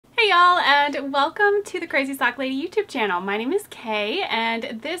welcome to the Crazy Sock Lady YouTube channel. My name is Kay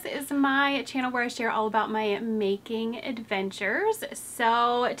and this is my channel where I share all about my making adventures.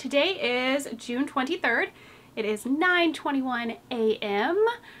 So today is June 23rd. It is 9:21 a.m.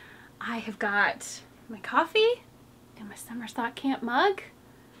 I have got my coffee and my summer sock camp mug.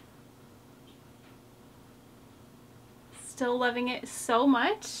 Still loving it so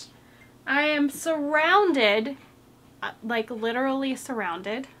much. I am surrounded, like literally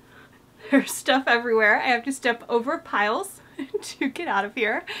surrounded. There's stuff everywhere. I have to step over piles to get out of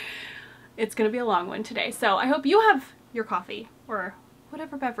here. It's gonna be a long one today. So I hope you have your coffee or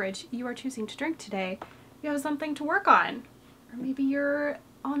whatever beverage you are choosing to drink today. You have something to work on. Or maybe you're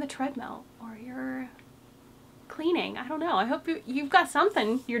on the treadmill or you're cleaning. I don't know. I hope you've got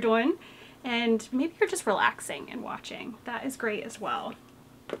something you're doing and maybe you're just relaxing and watching. That is great as well.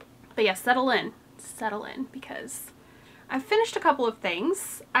 But yeah, settle in because I've finished a couple of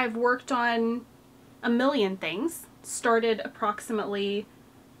things. I've worked on a million things, started approximately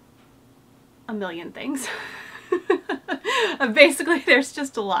a million things. Basically, there's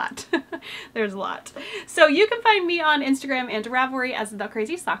just a lot. There's a lot. So you can find me on Instagram and RAVELRY as The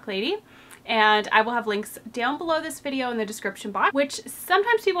Crazy Sock Lady. And I will have links down below this video in the description box, which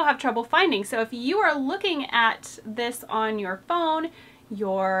sometimes people have trouble finding. So if you are looking at this on your phone,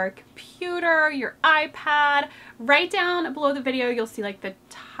 your computer, your iPad, right down below the video you'll see like the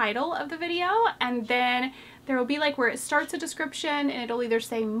title of the video, and then there will be like where it starts a description and it'll either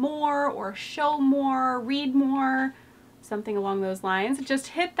say more or show more, read more, something along those lines. Just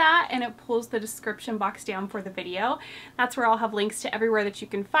hit that and it pulls the description box down for the video. That's where I'll have links to everywhere that you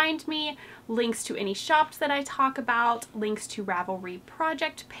can find me, links to any shops that I talk about, links to Ravelry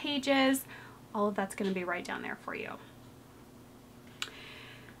project pages. All of that's going to be right down there for you.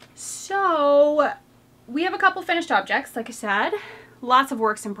 So we have a couple finished objects, like I said, lots of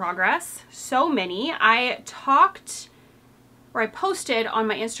works in progress, so many. I posted on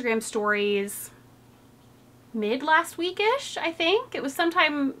my Instagram stories mid last week-ish, I think. It was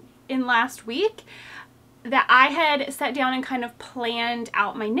sometime in last week that I had sat down and kind of planned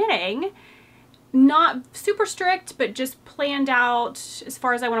out my knitting. Not super strict, but just planned out as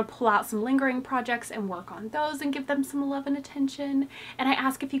far as I want to pull out some lingering projects and work on those and give them some love and attention. And I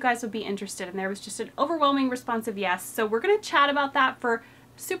asked if you guys would be interested, and there was just an overwhelming responsive yes. So we're going to chat about that for a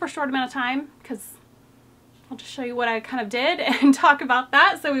super short amount of time because I'll just show you what I kind of did and talk about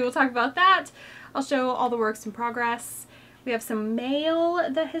that. So we will talk about that. I'll show all the works in progress. We have some mail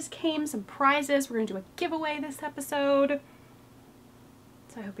that has came, some prizes. We're going to do a giveaway this episode.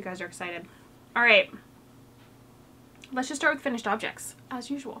 So I hope you guys are excited. All right, let's just start with finished objects as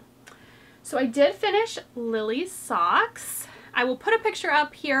usual. So I did finish Lily's socks. I will put a picture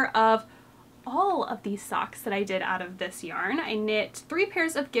up here of all of these socks that I did out of this yarn. I knit 3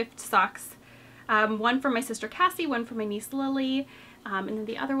 pairs of gift socks, one for my sister Cassie, one for my niece Lily, and then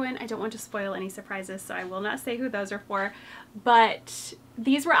the other one, I don't want to spoil any surprises, so I will not say who those are for, but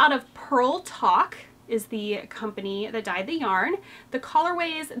these were out of Pearl Talk, is the company that dyed the yarn. The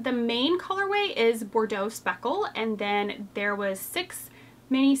colorways, the main colorway is Bordeaux Speckle, and then there was 6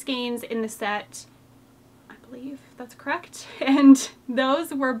 mini skeins in the set, I believe that's correct, and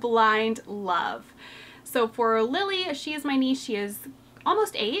those were Blind Love. So for Lily, she is my niece, she is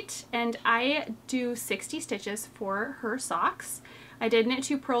almost 8, and I do 60 stitches for her socks. I did knit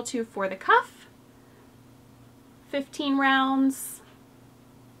 2, purl 2 for the cuff, 15 rounds,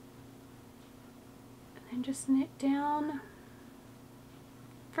 and just knit down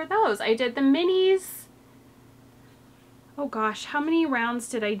for those. I did the minis. Oh gosh, how many rounds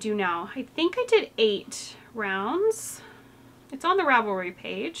did I do now? I think I did 8 rounds. It's on the Ravelry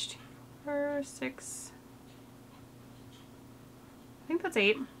page. 4, 6, I think that's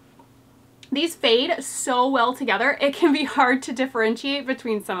 8. These fade so well together, it can be hard to differentiate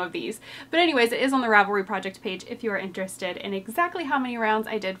between some of these. But anyways, it is on the Ravelry project page if you are interested in exactly how many rounds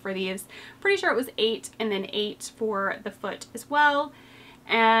I did for these. Pretty sure it was 8 and then 8 for the foot as well.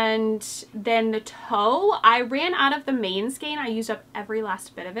 And then the toe, I ran out of the main skein. I used up every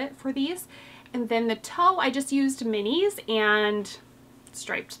last bit of it for these. And then the toe, I just used minis and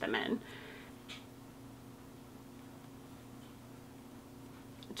striped them in.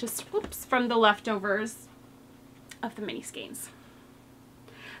 Just whoops, from the leftovers of the mini skeins.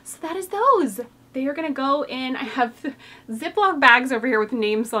 So that is those. They are gonna go in, I have Ziploc bags over here with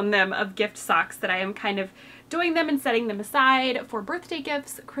names on them of gift socks that I am kind of doing them and setting them aside for birthday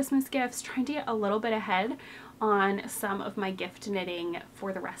gifts, Christmas gifts, trying to get a little bit ahead on some of my gift knitting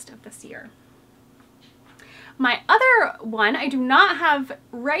for the rest of this year. My other one I do not have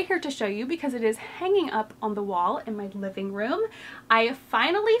right here to show you because it is hanging up on the wall in my living room. I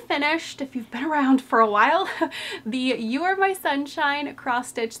finally finished, if you've been around for a while, the You Are My Sunshine cross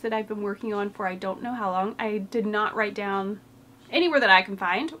stitch that I've been working on for I don't know how long. I did not write down anywhere that I can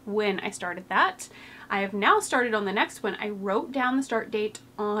find when I started that. I have now started on the next one. I wrote down the start date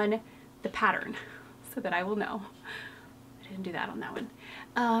on the pattern so that I will know. I didn't do that on that one.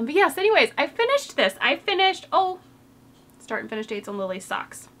 But yes, anyways, I finished this. I finished, start and finish dates on Lily's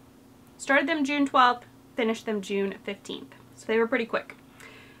socks. Started them June 12th, finished them June 15th. So they were pretty quick.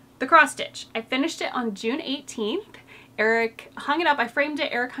 The cross stitch, I finished it on June 18th. Eric hung it up, I framed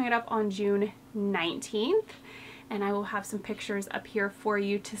it, Eric hung it up on June 19th. And I will have some pictures up here for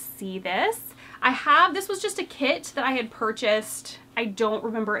you to see this. This was just a kit that I had purchased. I don't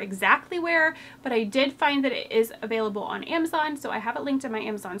remember exactly where, but I did find that it is available on Amazon, so I have it linked in my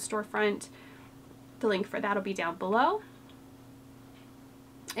Amazon storefront. The link for that will be down below.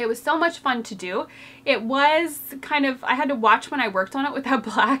 It was so much fun to do. It was kind of, I had to watch when I worked on it with that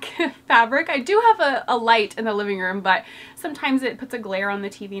black fabric. I do have a light in the living room, but sometimes it puts a glare on the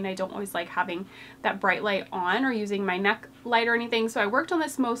TV and I don't always like having that bright light on or using my neck light or anything. So I worked on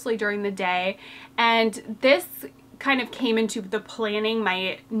this mostly during the day, and this kind of came into the planning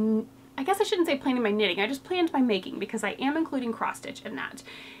I guess I shouldn't say planning my knitting. I just planned my making because I am including cross stitch in that.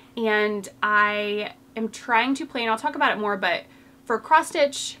 And I am trying to plan, I'll talk about it more, but for cross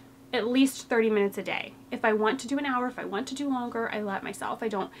stitch, at least 30 minutes a day. If I want to do an hour, if I want to do longer, I let myself. I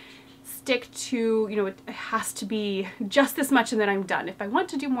don't stick to, you know, it has to be just this much and then I'm done. If I want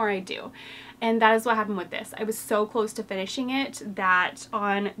to do more, I do. And that is what happened with this. I was so close to finishing it that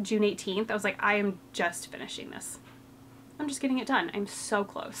on June 18th, I was like, I am just finishing this. I'm just getting it done. I'm so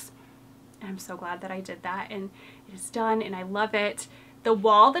close. And I'm so glad that I did that, and it is done and I love it. The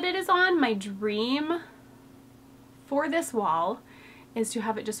wall that it is on, my dream for this wall is to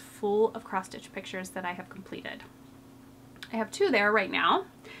have it just full of cross stitch pictures that I have completed. I have 2 there right now,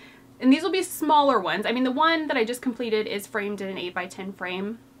 and these will be smaller ones. I mean, the one that I just completed is framed in an 8x10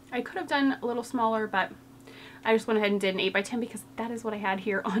 frame. I could have done a little smaller, but I just went ahead and did an 8x10 because that is what I had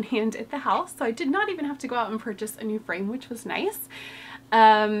here on hand at the house. So I did not even have to go out and purchase a new frame, which was nice.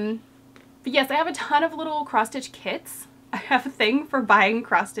 But yes, I have a ton of little cross stitch kits. I have a thing for buying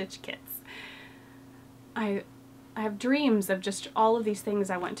cross stitch kits. I have dreams of just all of these things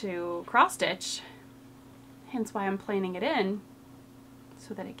I want to cross stitch, hence why I'm planning it in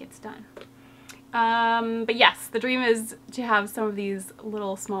so that it gets done. But yes, the dream is to have some of these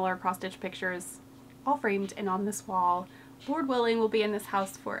little smaller cross stitch pictures all framed and on this wall. Lord willing, we'll be in this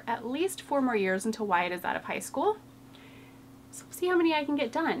house for at least 4 more years until Wyatt is out of high school. So we'll see how many I can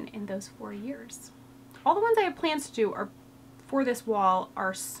get done in those 4 years. All the ones I have plans to do for this wall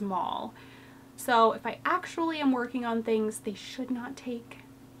are small. So if I actually am working on things, they should not take,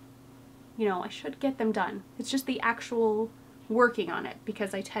 you know, I should get them done. It's just the actual working on it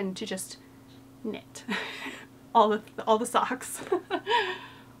because I tend to just knit all the socks.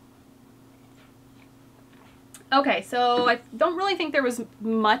 Okay, so I don't really think there was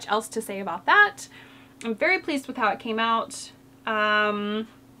much else to say about that. I'm very pleased with how it came out. Planning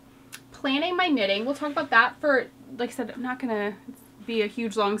my knitting, we'll talk about that for, like I said, I'm not gonna be a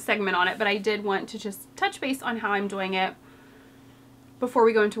huge long segment on it, but I did want to just touch base on how I'm doing it before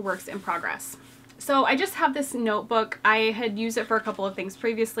we go into works in progress. So I just have this notebook. I had used it for a couple of things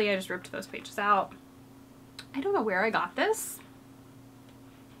previously. I just ripped those pages out. I don't know where I got this.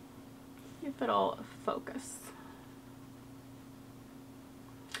 If it'll focus.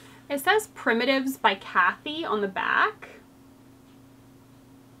 It says Primitives by Kathy on the back.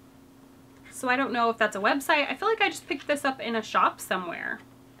 So I don't know if that's a website. I feel like I just picked this up in a shop somewhere,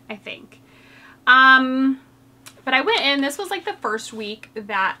 I think. But I went in, this was like the first week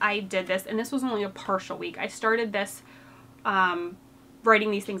that I did this, and this was only a partial week. I started this, writing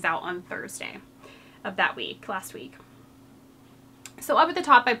these things out on Thursday of that week, last week. So up at the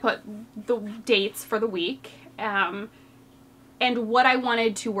top I put the dates for the week, and what I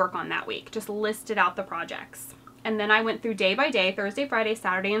wanted to work on that week, just listed out the projects. And then I went through day by day, Thursday, Friday,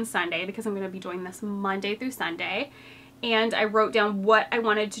 Saturday, and Sunday, because I'm going to be doing this Monday through Sunday. And I wrote down what I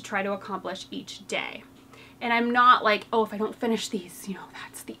wanted to try to accomplish each day. And I'm not like, oh, if I don't finish these, you know,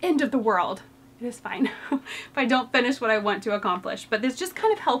 that's the end of the world. It is fine if I don't finish what I want to accomplish. But this just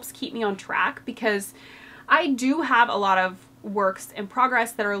kind of helps keep me on track because I do have a lot of works in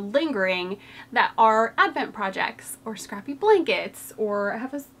progress that are lingering that are Advent projects or scrappy blankets, or I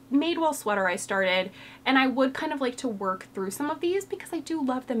have a Madewell sweater I started, and I would kind of like to work through some of these because I do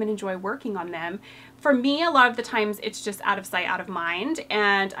love them and enjoy working on them. For me, a lot of the times it's just out of sight, out of mind,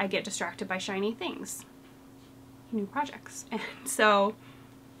 and I get distracted by shiny things. new projects. And so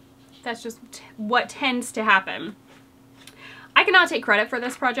that's just what tends to happen. I cannot take credit for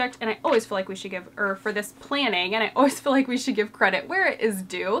this project, and I always feel like we should give, or for this planning, and I always feel like we should give credit where it is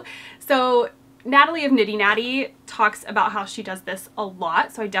due. So Natalie of Knitty Natty talks about how she does this a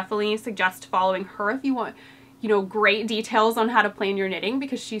lot, so I definitely suggest following her if you want, you know, great details on how to plan your knitting,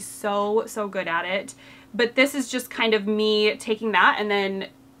 because she's so good at it. But this is just kind of me taking that and then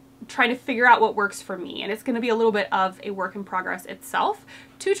trying to figure out what works for me, and it's going to be a little bit of a work in progress itself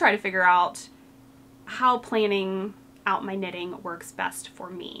to try to figure out how planning out my knitting works best for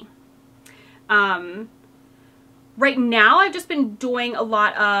me. Right now I've just been doing a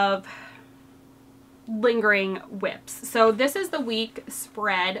lot of lingering whips. So this is the week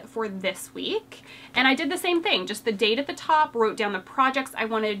spread for this week, and I did the same thing, just the date at the top, wrote down the projects I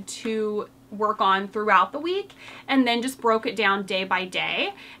wanted to work on throughout the week, and then just broke it down day by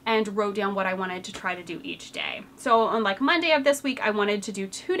day and wrote down what I wanted to try to do each day. So on like Monday of this week, I wanted to do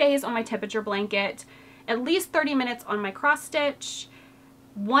 2 days on my temperature blanket, at least 30 minutes on my cross stitch,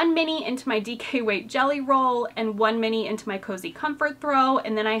 1 mini into my DK weight jelly roll, and 1 mini into my cozy comfort throw,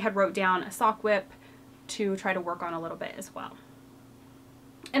 and then I had wrote down a sock whip to try to work on a little bit as well.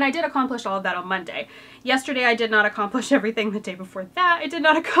 And I did accomplish all of that on Monday. Yesterday I did not accomplish everything. The day before that I did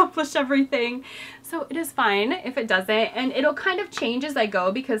not accomplish everything. So it is fine if it doesn't, and it'll kind of change as I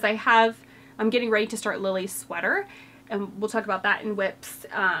go, because I'm getting ready to start Lily's sweater, and we'll talk about that in whips.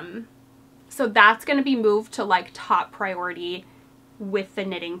 So that's going to be moved to like top priority with the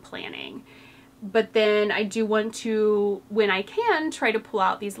knitting planning. But then I do want to, when I can, try to pull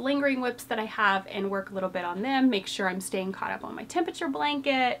out these lingering whips that I have and work a little bit on them, make sure I'm staying caught up on my temperature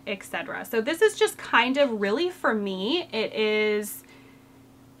blanket, etc. So this is just kind of really, for me, it is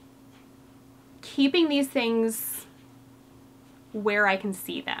keeping these things where I can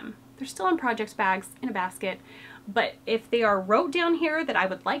see them. They're still in project bags in a basket, but if they are wrote down here that I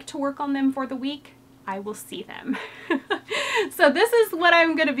would like to work on them for the week, I will see them. So this is what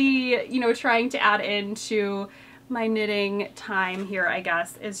I'm going to be, you know, trying to add into my knitting time here, I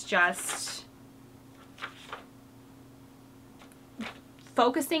guess, is just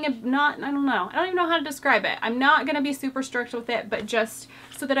focusing, I don't even know how to describe it. I'm not going to be super strict with it, but just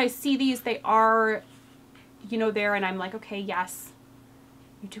so that I see these, they are, you know, there, and I'm like, okay, yes,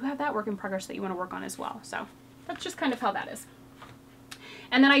 you do have that work in progress that you want to work on as well. So that's just kind of how that is.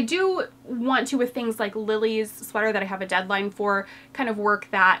 And then I do want to, with things like Lily's sweater that I have a deadline for, kind of work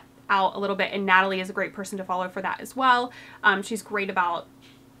that out a little bit. And Natalie is a great person to follow for that as well. She's great about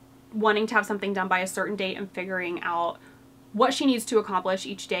wanting to have something done by a certain date and figuring out what she needs to accomplish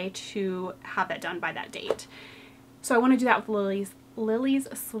each day to have that done by that date. So I want to do that with Lily's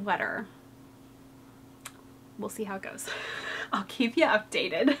sweater. We'll see how it goes. I'll keep you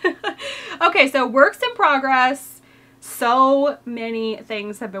updated. Okay, so works in progress. So many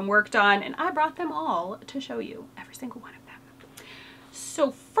things have been worked on, and I brought them all to show you, every single one of them.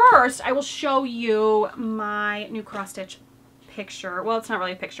 So first, I will show you my new cross stitch picture. Well, it's not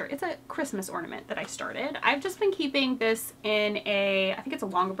really a picture. It's a Christmas ornament that I started. I've just been keeping this in I think it's a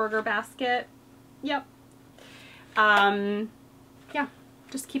Longaberger basket. Yep. Yeah,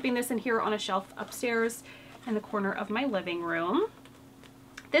 just keeping this in here on a shelf upstairs in the corner of my living room.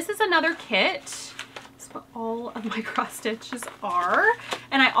 This is another kit. What all of my cross stitches are,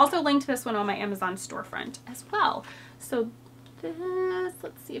 and I also linked this one on my Amazon storefront as well. So this,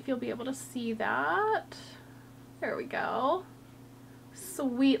 let's see if you'll be able to see that. There we go.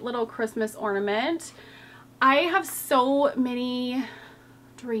 Sweet little Christmas ornament. I have so many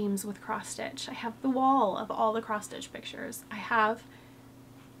dreams with cross stitch. I have the wall of all the cross stitch pictures. I have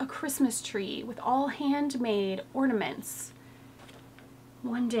a Christmas tree with all handmade ornaments.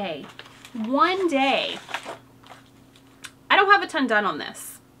 One day. I don't have a ton done on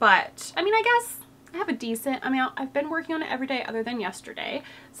this, but I mean, I guess I have a decent amount. I've been working on it every day other than yesterday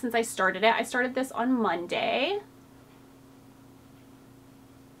since I started it. I started this on Monday.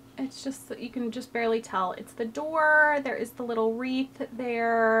 It's just that you can just barely tell. It's the door. There is the little wreath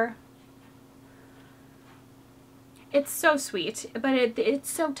there. It's so sweet, but it's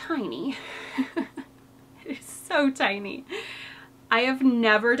so tiny. It's so tiny. I have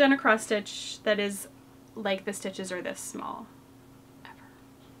never done a cross stitch that is like the stitches are this small, ever.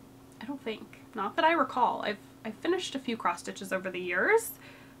 I don't think. Not that I recall. I've finished a few cross stitches over the years,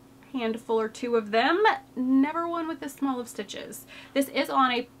 a handful or two of them, never one with this small of stitches. This is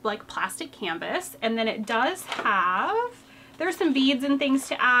on a like plastic canvas, and then it does have, there's some beads and things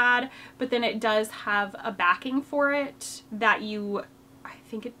to add, but then it does have a backing for it that you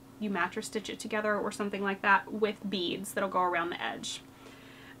match or stitch it together or something like that with beads that'll go around the edge.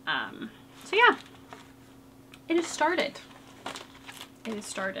 So yeah, it has started. It has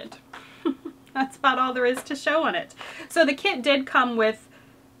started. That's about all there is to show on it. So the kit did come with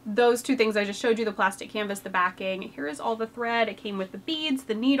those two things I just showed you, the plastic canvas, the backing. Here is all the thread. It came with the beads,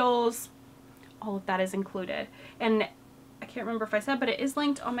 the needles, all of that is included. And I can't remember if I said, but it is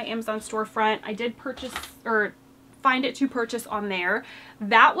linked on my Amazon storefront. I did purchase, or find it to purchase on there.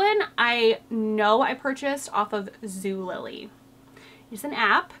 That one I know I purchased off of Zulily. It's an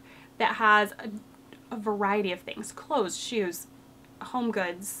app that has a variety of things: clothes, shoes, home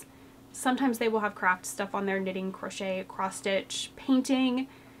goods. Sometimes they will have craft stuff on there: knitting, crochet, cross stitch, painting.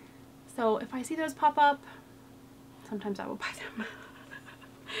 So if I see those pop up, sometimes I will buy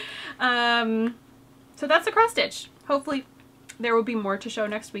them. So that's the cross stitch. Hopefully there will be more to show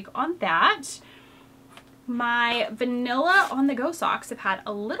next week on that. My vanilla on the go socks have had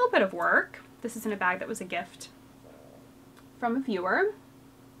a little bit of work. This is in a bag that was a gift from a viewer.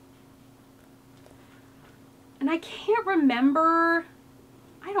 And I can't remember,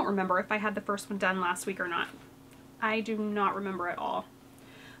 I don't remember if I had the first one done last week or not. I do not remember at all.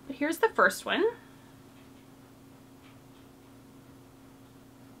 But here's the first one.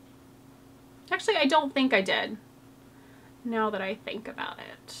 Actually, I don't think I did, now that I think about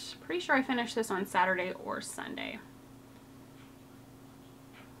it. Pretty sure I finished this on Saturday or Sunday.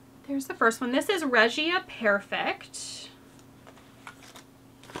 There's the first one. This is Regia Perfect.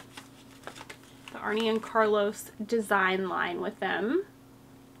 The Arnie and Carlos design line with them.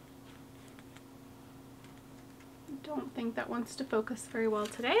 Don't think that wants to focus very well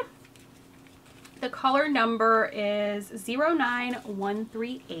today. The color number is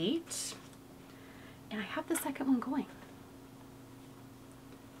 09138. And I have the second one going.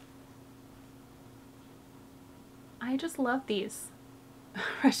 I just love these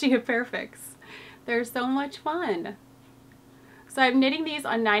Regia Perfects. They're so much fun. So I'm knitting these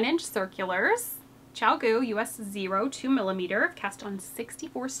on 9-inch circulars. ChowGoo US 0 2mm, cast on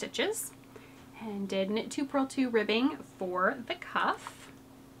 64 stitches. And did knit 2 purl 2 ribbing for the cuff.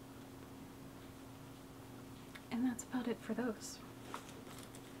 And that's about it for those.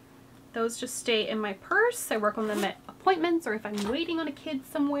 Those just stay in my purse. I work on them at appointments, or if I'm waiting on a kid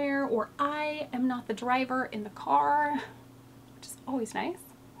somewhere, or I am not the driver in the car, which is always nice.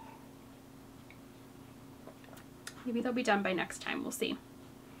 Maybe they'll be done by next time. We'll see.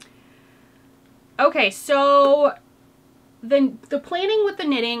 Okay, so the planning with the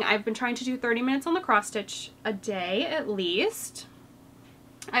knitting, I've been trying to do 30 minutes on the cross stitch a day at least.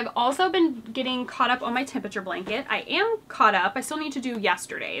 I've also been getting caught up on my temperature blanket. I am caught up. I still need to do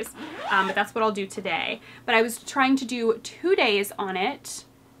yesterday's, but that's what I'll do today. But I was trying to do 2 days on it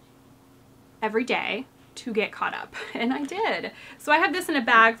every day to get caught up, and I did. So I have this in a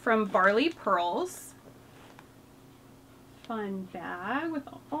bag from Barley Pearls. Fun bag with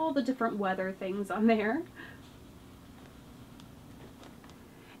all the different weather things on there.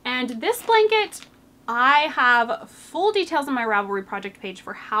 And this blanket, I have full details on my Ravelry project page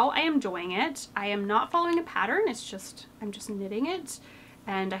for how I am doing it. I am not following a pattern. It's just, I'm just knitting it,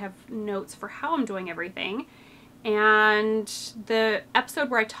 and I have notes for how I'm doing everything. And the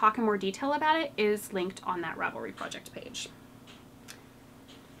episode where I talk in more detail about it is linked on that Ravelry project page.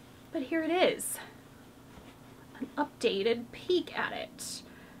 But here it is, an updated peek at it.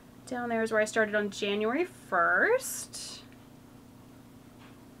 Down there is where I started on January 1st.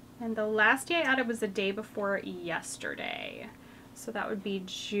 And the last day I added was the day before yesterday. So that would be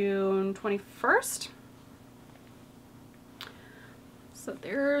June 21st. So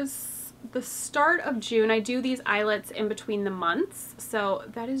there's the start of June. I do these eyelets in between the months. So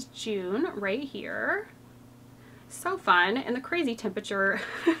that is June right here. So fun. And the crazy temperatures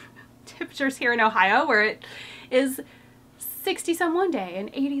here in Ohio, where it is 60 some one day and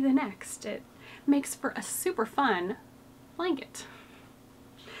 80 the next. It makes for a super fun blanket.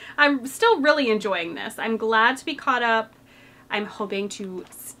 I'm still really enjoying this. I'm glad to be caught up. I'm hoping to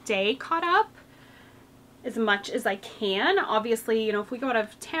stay caught up as much as I can. Obviously, you know, if we go out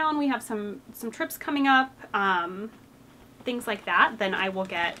of town, we have some trips coming up, things like that, then I will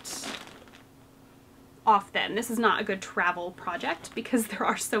get off then. This is not a good travel project because there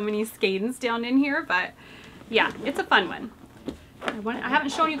are so many skeins down in here, but yeah, it's a fun one. I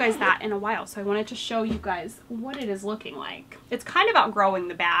haven't shown you guys that in a while, so I wanted to show you guys what it is looking like. It's kind of outgrowing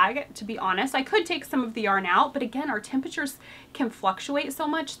the bag, to be honest. I could take some of the yarn out, but again, our temperatures can fluctuate so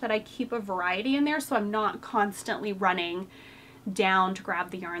much that I keep a variety in there, so I'm not constantly running down to grab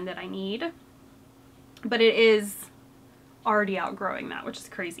the yarn that I need. But it is already outgrowing that, which is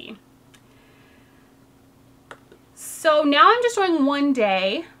crazy. So now I'm just doing 1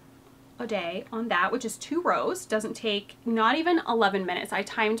 day a day on that, which is 2 rows. Doesn't take not even 11 minutes. I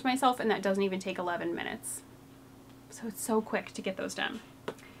timed myself and that doesn't even take 11 minutes. So it's so quick to get those done.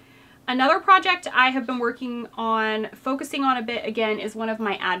 Another project I have been working on, focusing on a bit again, is one of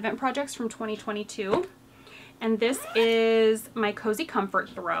my Advent projects from 2022. And this is my Cozy Comfort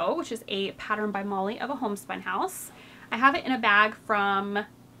Throw, which is a pattern by Molly of a Homespun House. I have it in a bag from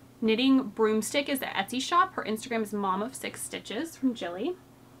Knitting Broomstick is the Etsy shop. Her Instagram is Mom of 6 Stitches from Jilly.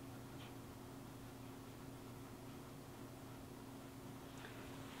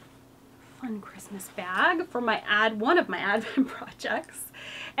 Fun Christmas bag for my one of my Advent projects.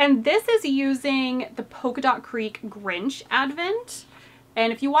 And this is using the Polka Dot Creek Grinch Advent.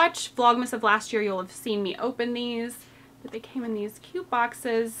 And if you watch Vlogmas of last year, you'll have seen me open these. But they came in these cute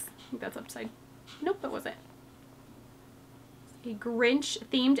boxes. I think that's upside. Nope, that wasn't. A Grinch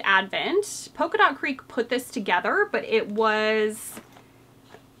themed Advent. Polka Dot Creek put this together, but it was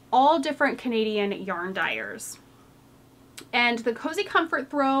all different Canadian yarn dyers. And the Cozy Comfort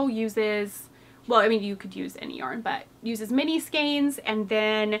Throw uses, well, I mean, you could use any yarn, but uses mini skeins, and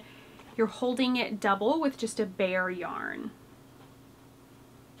then you're holding it double with just a bare yarn.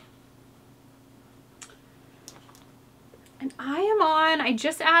 And I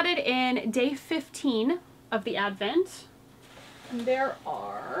just added in day 15 of the Advent. And there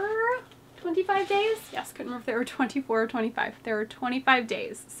are 25 days. Yes, couldn't remember if there were 24 or 25. There are 25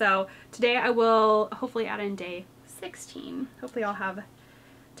 days. So today I will hopefully add in day 16. Hopefully I'll have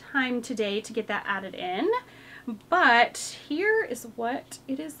time today to get that added in. But here is what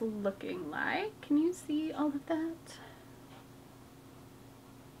it is looking like. Can you see all of that?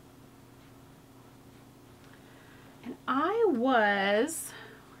 And where's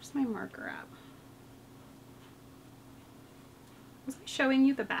my marker at? Was I showing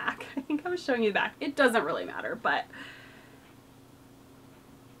you the back? I think I was showing you the back. It doesn't really matter, but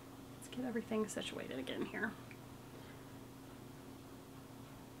let's get everything situated again here.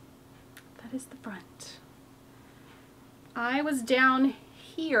 That is the front. I was down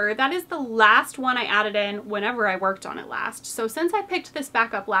here. That is the last one I added in whenever I worked on it last. So since I picked this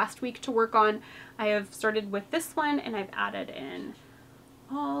back up last week to work on, I have started with this one and I've added in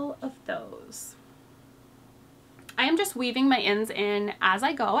all of those. I am just weaving my ends in as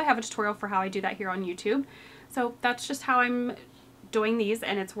I go. I have a tutorial for how I do that here on YouTube. So that's just how I'm doing these,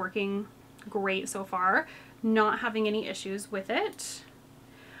 and it's working great so far. Not having any issues with it.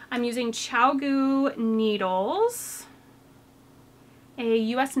 I'm using ChowGoo needles, a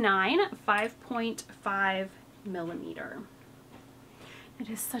US 9 5.5 millimeter. It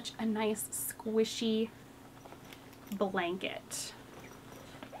is such a nice squishy blanket.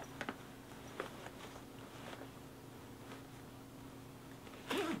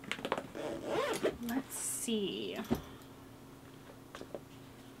 Let's see.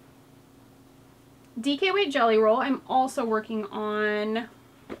 DK weight jelly roll I'm also working on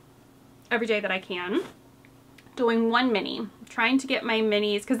every day that I can. Doing one mini. Trying to get my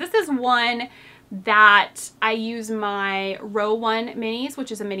minis, because this is one that I use my Row 1 minis,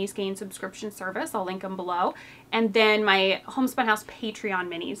 which is a mini skein subscription service. I'll link them below. And then my Homespun House Patreon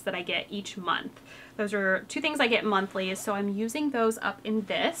minis that I get each month. Those are two things I get monthly, so I'm using those up in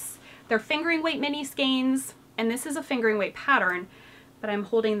this. They're fingering weight mini skeins, and this is a fingering weight pattern, but I'm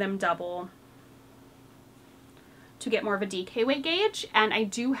holding them double to get more of a DK weight gauge. And I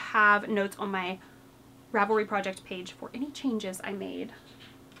do have notes on my Ravelry project page for any changes I made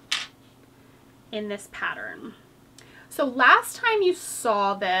in this pattern. So last time you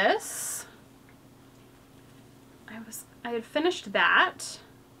saw this, I had finished that.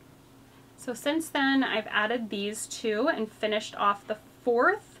 So since then I've added these two and finished off the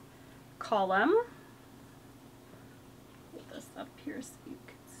 4th column. Hold this up here so you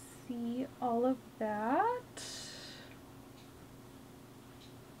can see all of that.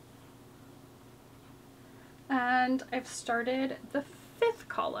 And I've started the 5th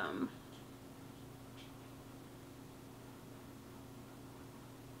column.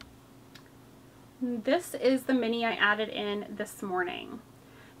 This is the mini I added in this morning.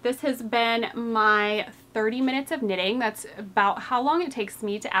 This has been my 30 minutes of knitting. That's about how long it takes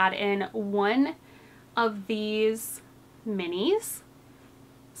me to add in one of these minis.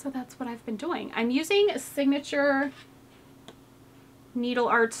 So that's what I've been doing. I'm using Signature Needle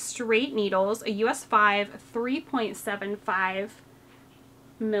Art straight needles, a US 5 3.75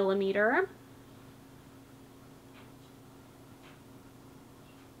 millimeter.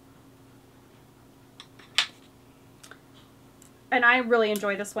 And I really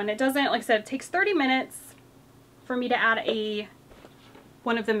enjoy this one. It doesn't, like I said, it takes 30 minutes for me to add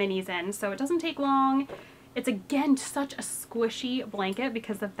one of the minis in, so it doesn't take long. It's again such a squishy blanket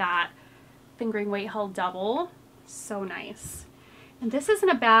because of that fingering weight held double. So nice. And this is in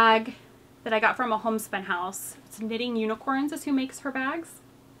a bag that I got from a homespun house. It's Knitting Unicorns is who makes her bags.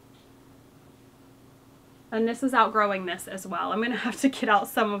 And this is outgrowing this as well. I'm going to have to get out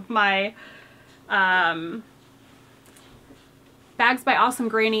some of my Bags by Awesome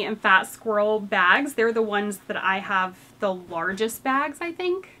Granny and Fat Squirrel bags. They're the ones that I have the largest bags, I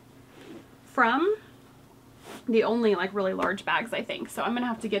think, from. The only like really large bags, I think. So I'm going to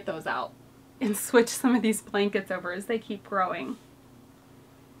have to get those out and switch some of these blankets over as they keep growing.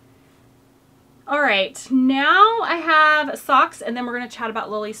 All right, now I have socks, and then we're going to chat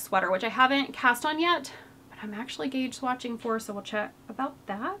about Lily's sweater, which I haven't cast on yet. I'm actually gauge swatching for, so we'll chat about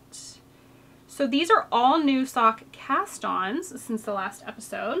that. So these are all new sock cast-ons since the last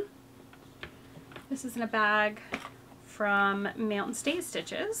episode. This is in a bag from Mountain State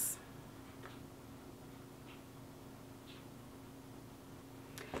Stitches.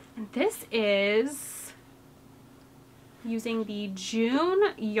 And this is using the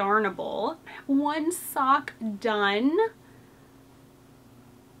June Yarnable. I have one sock done.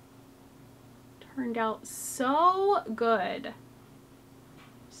 Turned out so good.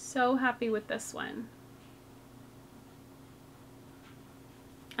 So happy with this one.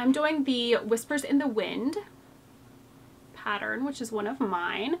 I'm doing the Whispers in the Wind pattern, which is one of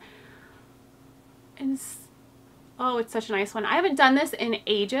mine. And oh, it's such a nice one. I haven't done this in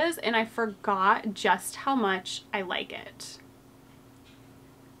ages, and I forgot just how much I like it.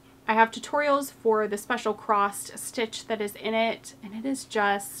 I have tutorials for the special crossed stitch that is in it, and it is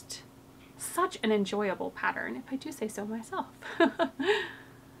just such an enjoyable pattern, if I do say so myself.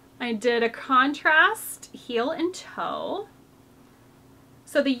 I did a contrast heel and toe.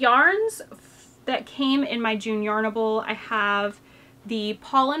 So the yarns that came in my June Yarnable, I have the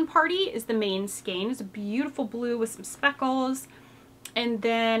Pollen Party is the main skein. It's a beautiful blue with some speckles. And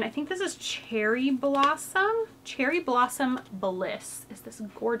then I think this is Cherry Blossom. Cherry Blossom Bliss is this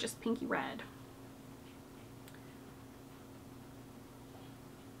gorgeous pinky red.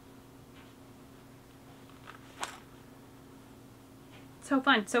 So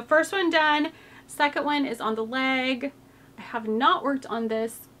fun. So first one done, second one is on the leg. I have not worked on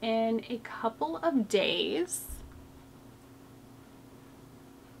this in a couple of days.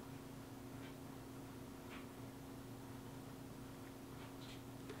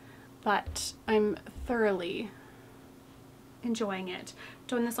 But I'm thoroughly enjoying it.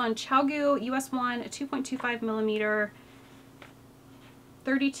 Doing this on ChiaoGoo US 1, 2.25 millimeter,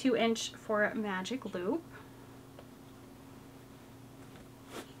 32 inch for magic loop.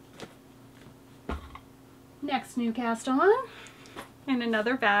 Next new cast on in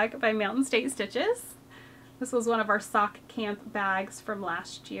another bag by Mountain State Stitches. This was one of our sock camp bags from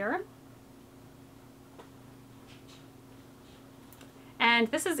last year. And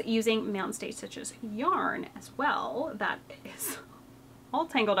this is using Mountain State Stitches yarn as well. That is all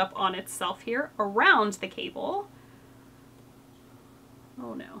tangled up on itself here around the cable.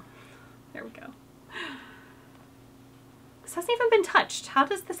 Oh no, there we go. This hasn't even been touched. How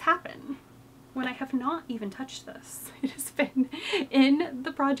does this happen when I have not even touched this? It has been in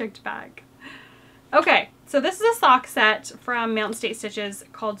the project bag. Okay, so this is a sock set from Mountain State Stitches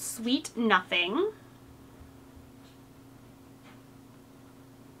called Sweet Nothing.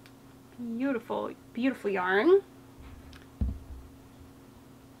 Beautiful, beautiful yarn.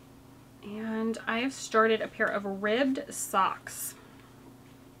 And I have started a pair of ribbed socks.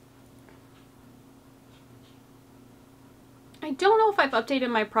 I don't know if I've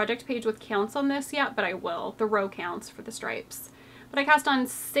updated my project page with counts on this yet, but I will. The row counts for the stripes. But I cast on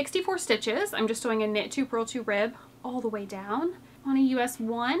 64 stitches. I'm just doing a knit 2, purl 2, rib all the way down on a US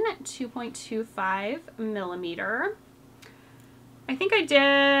 1, 2.25 millimeter. I think I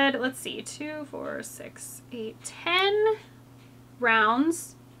did, let's see, 2, 4, 6, 8, 10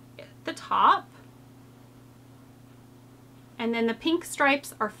 rounds at the top. And then the pink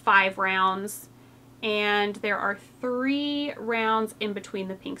stripes are 5 rounds. And there are 3 rounds in between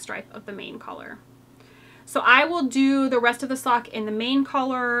the pink stripe of the main color. So I will do the rest of the sock in the main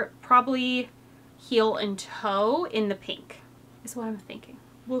color, probably heel and toe in the pink, is what I'm thinking.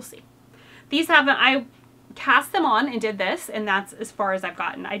 We'll see. These haven't, I cast them on and did this, and that's as far as I've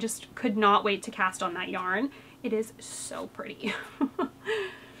gotten. I just could not wait to cast on that yarn. It is so pretty.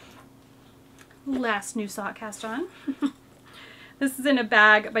 Last new sock cast on. This is in a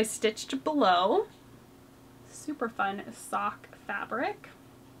bag by Stitched Below. Super fun sock fabric.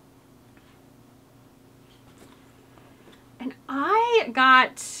 And I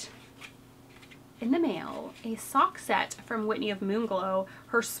got in the mail a sock set from Whitney of Moonglow,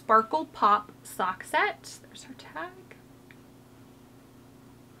 her Sparkle Pop sock set. There's her tag.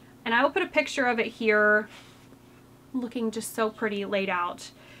 And I will put a picture of it here, looking just so pretty laid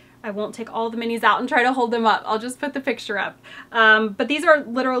out. I won't take all the minis out and try to hold them up. I'll just put the picture up. But these are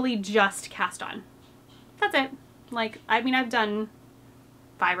literally just cast on. That's it. Like, I mean, I've done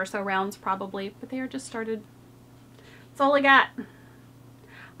 5 or so rounds probably, but they are just started. That's all I got.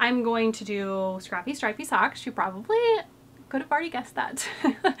 I'm going to do scrappy stripy socks. You probably could have already guessed that.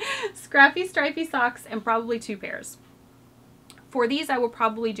 Scrappy stripy socks and probably 2 pairs. For these, I will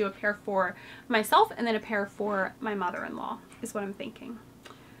probably do a pair for myself and then a pair for my mother-in-law is what I'm thinking.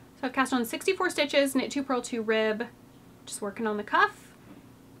 So I've cast on 64 stitches, knit 2, purl 2, rib, just working on the cuff,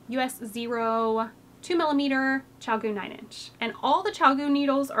 US 0, 2mm, Chalgoo 9-inch. And all the Chalgoo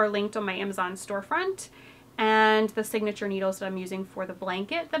needles are linked on my Amazon storefront, and the signature needles that I'm using for the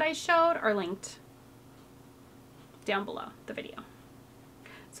blanket that I showed are linked down below the video.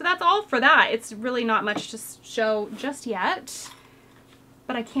 So that's all for that. It's really not much to show just yet,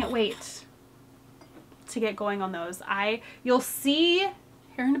 but I can't wait to get going on those. You'll see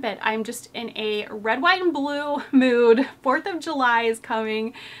here in a bit, I'm just in a red, white, and blue mood. 4th of July is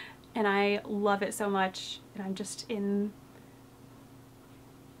coming, and I love it so much, and I'm just in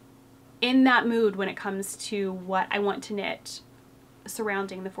that mood when it comes to what I want to knit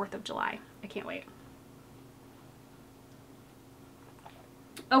surrounding the 4th of July. I can't wait.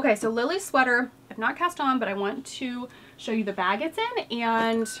 Okay, so Lily's sweater, I've not cast on, but I want to show you the bag it's in,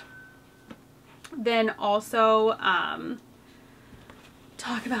 and then also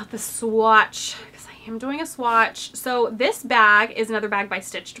talk about the swatch, because I am doing a swatch. So this bag is another bag by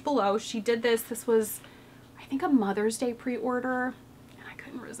Stitched Below. She did this. This was, I think, a Mother's Day pre-order, and I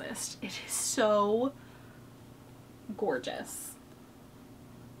couldn't resist. It is so gorgeous.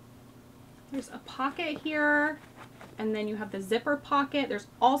 There's a pocket here. And then you have the zipper pocket. There's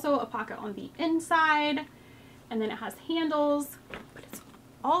also a pocket on the inside. And then it has handles. But it's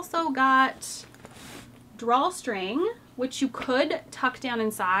also got drawstring, which you could tuck down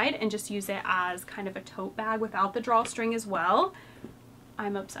inside and just use it as kind of a tote bag without the drawstring as well.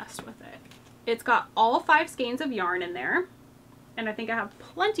 I'm obsessed with it. It's got all 5 skeins of yarn in there. And I think I have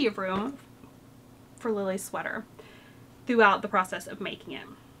plenty of room for Lily's sweater throughout the process of making it.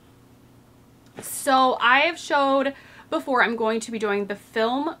 So I have showed before, I'm going to be doing the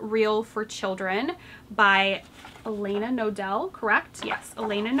Film Reel for Children by Elena Nodell, correct? Yes,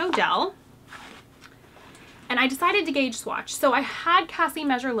 Elena Nodell. And I decided to gauge swatch. So I had Cassie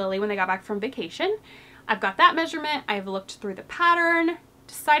measure Lily when they got back from vacation. I've got that measurement. I've looked through the pattern,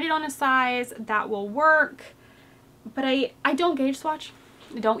 decided on a size that will work. But I don't gauge swatch.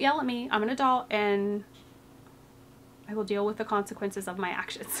 Don't yell at me. I'm an adult and I will deal with the consequences of my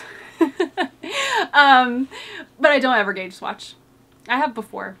actions. But I don't ever gauge swatch. I have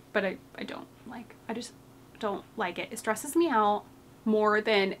before, but I don't like, I just don't like it. It stresses me out more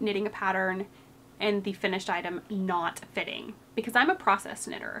than knitting a pattern and the finished item not fitting, because I'm a process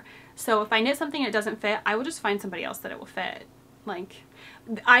knitter. So if I knit something that doesn't fit, I will just find somebody else that it will fit. Like,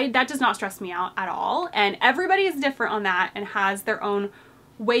 that does not stress me out at all. And everybody is different on that and has their own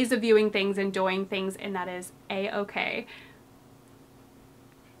ways of viewing things and doing things, and that is a-okay.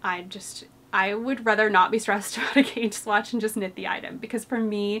 I would rather not be stressed about a gauge swatch and just knit the item, because for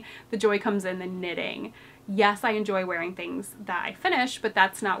me, the joy comes in the knitting. Yes, I enjoy wearing things that I finish, but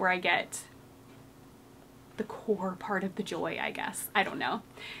that's not where I get the core part of the joy, I guess. I don't know.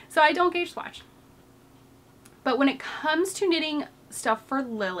 So I don't gauge swatch. But when it comes to knitting stuff for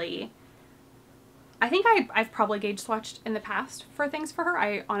Lily, I think I've probably gauge swatched in the past for things for her.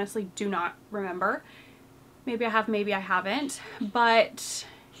 I honestly do not remember. Maybe I have, maybe I haven't, but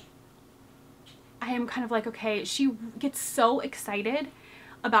I am kind of like, okay, she gets so excited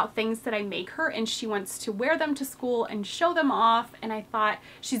about things that I make her, and she wants to wear them to school and show them off. And I thought,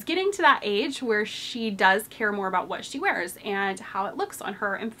 she's getting to that age where she does care more about what she wears and how it looks on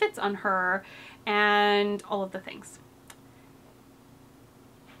her and fits on her and all of the things.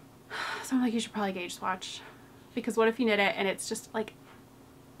 So I'm like, you should probably gauge swatch, because what if you knit it and it's just like,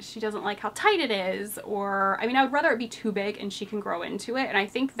 she doesn't like how tight it is, or, I mean, I would rather it be too big and she can grow into it. And I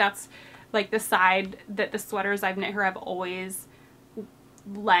think that's like the side that the sweaters I've knit her have always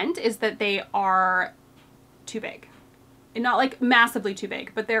lent, is that they are too big. And not like massively too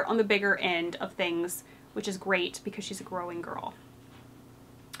big, but they're on the bigger end of things, which is great because she's a growing girl.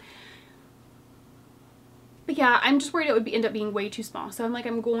 But yeah, I'm just worried it would end up being way too small. So I'm like,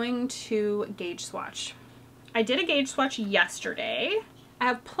 I'm going to gauge swatch. I did a gauge swatch yesterday. I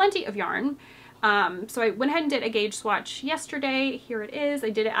have plenty of yarn. So I went ahead and did a gauge swatch yesterday. Here it is.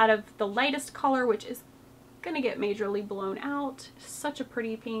 I did it out of the lightest color, which is gonna get majorly blown out. Such a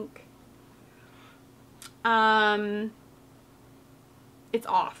pretty pink. It's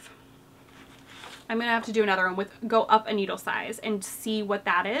off. I'm gonna have to do another one with go up a needle size and see what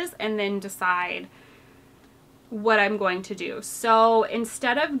that is, and then decide what I'm going to do. So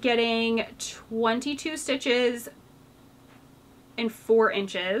instead of getting 22 stitches in 4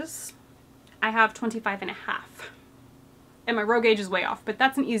 inches, I have 25.5. And my row gauge is way off, but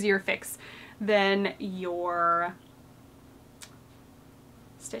that's an easier fix than your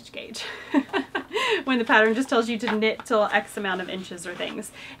stitch gauge when the pattern just tells you to knit till X amount of inches or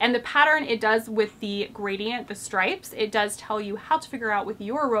things. And the pattern, it does with the gradient, the stripes, it does tell you how to figure out with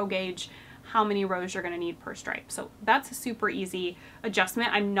your row gauge how many rows you're going to need per stripe. So that's a super easy adjustment.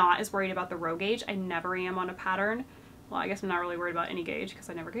 I'm not as worried about the row gauge. I never am on a pattern. Well, I guess I'm not really worried about any gauge because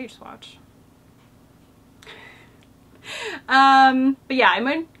I never gauge swatch. But yeah,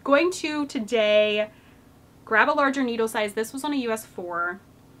 I'm going to today grab a larger needle size. This was on a US 4.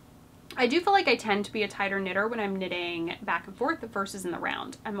 I do feel like I tend to be a tighter knitter when I'm knitting back and forth versus in the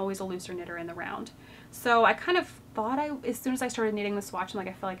round. I'm always a looser knitter in the round. So I kind of thought as soon as I started knitting the swatch, I'm like,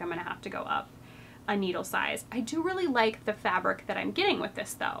 I feel like I'm gonna have to go up a needle size. I do really like the fabric that I'm getting with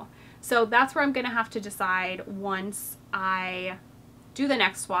this though. So that's where I'm gonna have to decide once I do the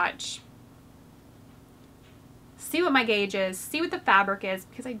next swatch, see what my gauge is, see what the fabric is,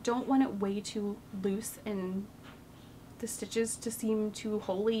 because I don't want it way too loose and the stitches to seem too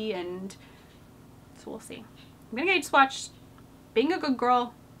holy, and so we'll see. I'm gonna gauge swatch, being a good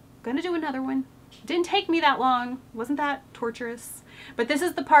girl, gonna do another one. Didn't take me that long, wasn't that torturous, but this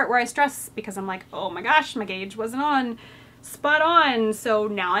is the part where I stress because I'm like, oh my gosh, my gauge wasn't on spot on, so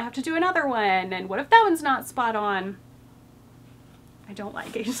now I have to do another one, and what if that one's not spot on? I don't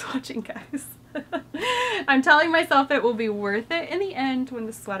like gauge swatching, guys. I'm telling myself it will be worth it in the end when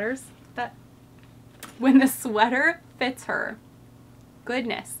the sweater fits her.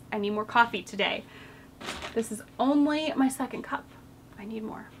 Goodness, I need more coffee today. This is only my 2nd cup. I need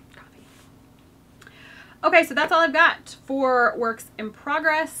more coffee. Okay, so that's all I've got for works in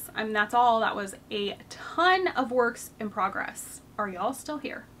progress. That's all. That was a ton of works in progress. Are y'all still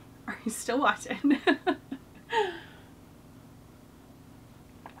here? Are you still watching?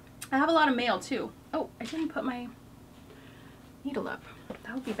 I have a lot of mail too. Oh, I didn't put my needle up.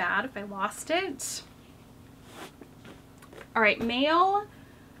 That would be bad if I lost it. All right, mail.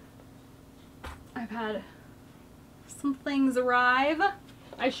 I've had some things arrive.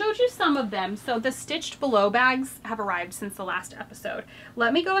 I showed you some of them. So the stitched below bags have arrived since the last episode.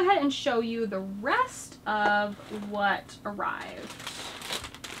 Let me go ahead and show you the rest of what arrived.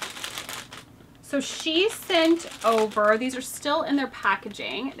 So she sent over, these are still in their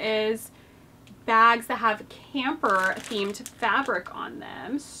packaging, it is bags that have camper themed fabric on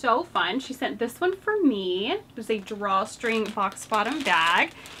them. So fun. She sent this one for me. It was a drawstring box bottom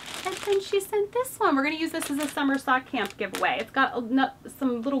bag. And then she sent this one. We're going to use this as a summer sock camp giveaway. It's got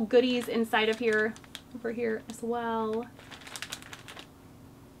some little goodies inside of here, over here as well.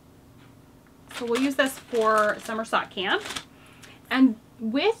 So we'll use this for summer sock camp. And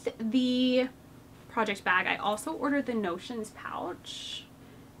with the project bag, I also ordered the Notions pouch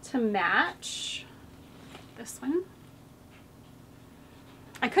to match this one.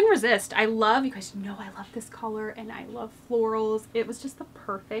 I couldn't resist. I love, you guys know I love this color and I love florals. It was just the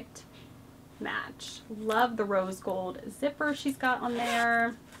perfect match. Love the rose gold zipper she's got on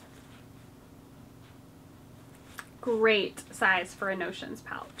there. Great size for a Notions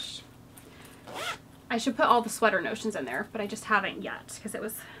pouch. I should put all the sweater Notions in there, but I just haven't yet because it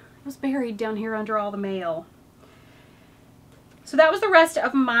was buried down here under all the mail. So that was the rest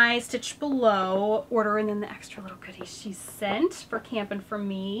of my Stitch Below order, and then the extra little goodies she sent for camp and for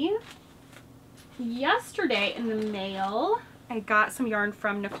me. Yesterday in the mail, I got some yarn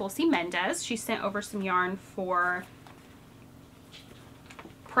from Nicole C. Mendez. She sent over some yarn for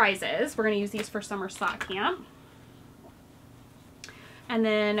prizes. We're going to use these for summer sock camp. And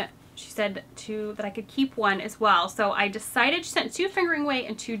then she said that I could keep one as well. So I decided, she sent 2 fingering weight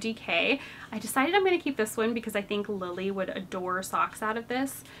and 2 DK. I decided I'm going to keep this one because I think Lily would adore socks out of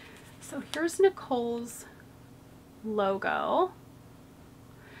this. So here's Nicole's logo.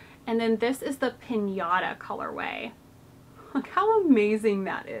 And then this is the Pinata colorway. Look how amazing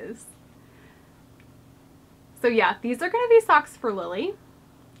that is. So yeah, these are going to be socks for Lily.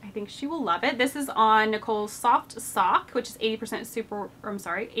 I think she will love it. This is on Nicole's Soft Sock, which is 80%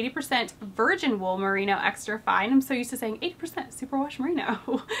 80% virgin wool merino extra fine. I'm so used to saying 80% superwash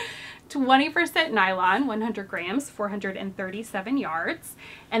merino. 20% nylon, 100 grams, 437 yards.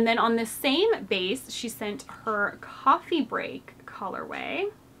 And then on the same base, she sent her Coffee Break colorway.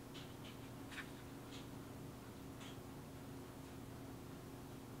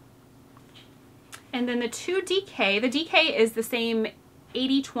 And then the 2 DK, the DK is the same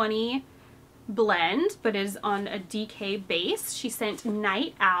 80-20 blend, but is on a DK base. She sent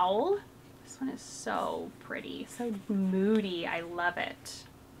Night Owl. This one is so pretty, so moody. I love it.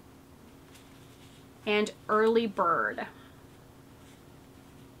 And Early Bird.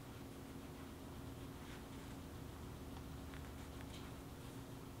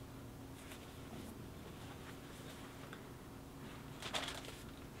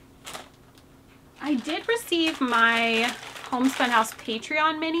 I did receive my Homespun House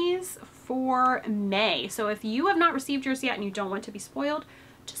Patreon minis for May. So if you have not received yours yet and you don't want to be spoiled,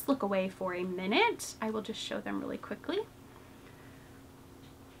 just look away for a minute. I will just show them really quickly.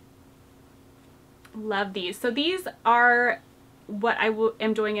 Love these. So these are what I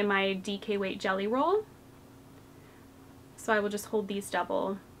am doing in my DK weight jelly roll. So I will just hold these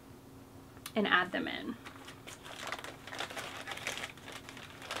double and add them in.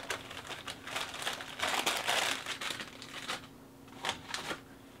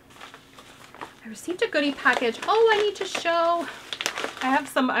 I received a goodie package. Oh, I need to show. I have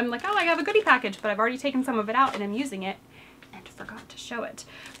some, I'm like, oh, I have a goodie package, but I've already taken some of it out and I'm using it and forgot to show it.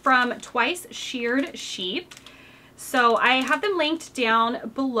 From Twice Sheared Sheep. So I have them linked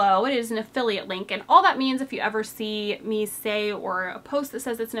down below. It is an affiliate link, and all that means, if you ever see me say or a post that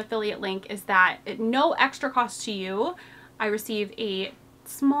says it's an affiliate link, is that at no extra cost to you, I receive a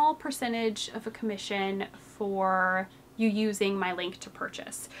small percentage of a commission for you using my link to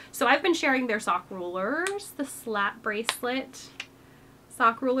purchase. So I've been sharing their sock rulers, the slat bracelet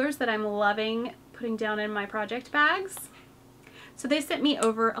sock rulers that I'm loving putting down in my project bags. So they sent me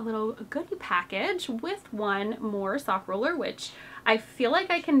over a little goodie package with one more sock ruler, which I feel like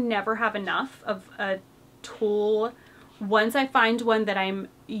I can never have enough of a tool. Once I find one that I'm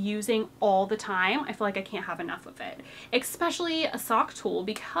using all the time, I feel like I can't have enough of it. Especially a sock tool,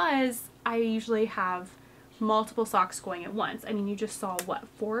 because I usually have multiple socks going at once. I mean, you just saw what,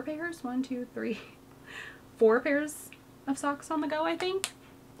 4 pairs? 1, 2, 3, 4 pairs of socks on the go, I think.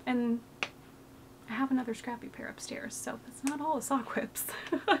 And I have another scrappy pair upstairs, so it's not all sock whips.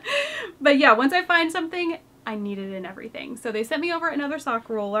 But yeah, once I find something, I need it in everything. So they sent me over another sock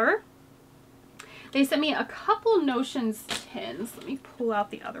roller. They sent me a couple Notions tins. Let me pull out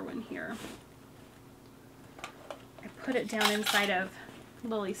the other one here. I put it down inside of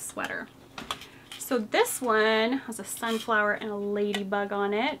Lily's sweater. So this one has a sunflower and a ladybug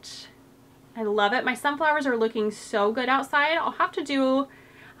on it. I love it. My sunflowers are looking so good outside.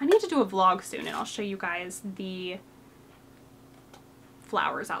 I need to do a vlog soon, and I'll show you guys the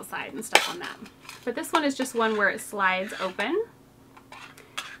flowers outside and stuff on that. But this one is just one where it slides open.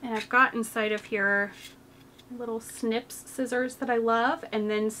 And I've got inside of here little snips scissors that I love,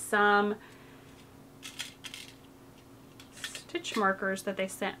 and then some stitch markers that they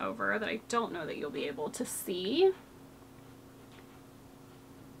sent over that I don't know that you'll be able to see.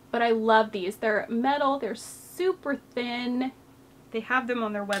 But I love these. They're metal, they're super thin. They have them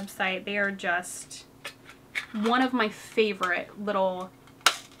on their website. They are just one of my favorite little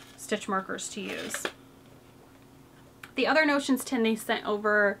stitch markers to use. The other Notions tin they sent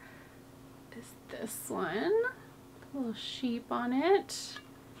over is this one. A little sheep on it.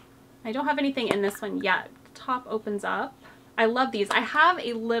 I don't have anything in this one yet. The top opens up. I love these. I have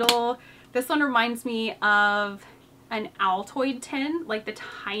a little, this one reminds me of an Altoid tin, like the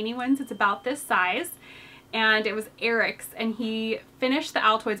tiny ones. It's about this size. And it was Eric's, and he finished the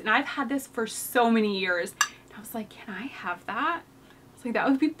Altoids, and I've had this for so many years. And I was like, can I have that? I was like, that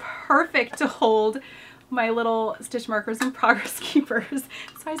would be perfect to hold my little stitch markers and progress keepers.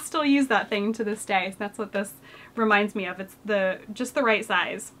 So I still use that thing to this day. So that's what this reminds me of. It's just the right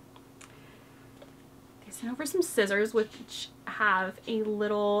size. They sent over some scissors, which have a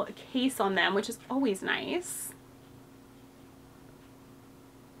little case on them, which is always nice.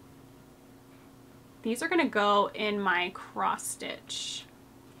 These are going to go in my cross stitch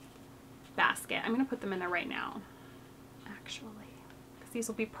basket. I'm going to put them in there right now, actually, because these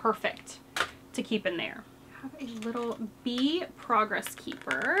will be perfect to keep in there. I have a little bee progress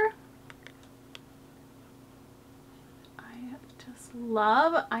keeper.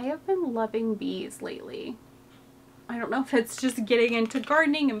 I have been loving bees lately. I don't know if it's just getting into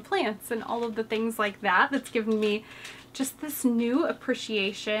gardening and plants and all of the things like that that's given me just this new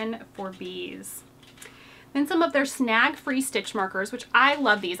appreciation for bees. Then some of their snag-free stitch markers, which I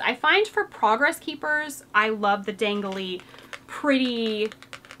love these. I find for progress keepers, I love the dangly, pretty,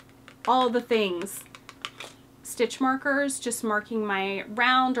 all the things stitch markers, just marking my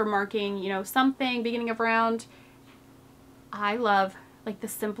round or marking, you know, something, beginning of round. I love, like, the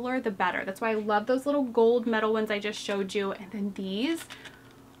simpler, the better. That's why I love those little gold metal ones I just showed you. And then these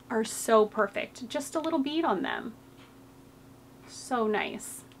are so perfect. Just a little bead on them. So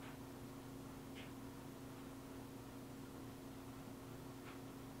nice.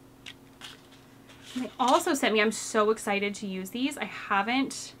 And they also sent me, I'm so excited to use these. I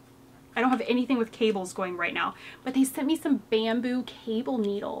don't have anything with cables going right now, but they sent me some bamboo cable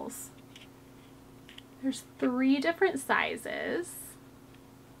needles. There's 3 different sizes,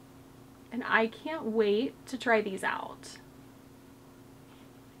 and I can't wait to try these out.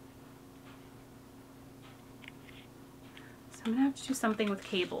 So I'm gonna have to do something with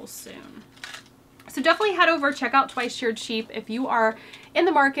cables soon. So definitely head over, check out Twice Sheared Sheep if you are in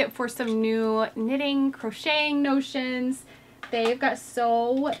the market for some new knitting, crocheting notions. They've got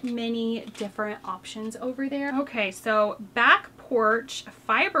so many different options over there. Okay, so Back Porch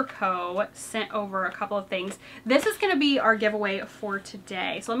Fiber Co. sent over a couple of things. This is going to be our giveaway for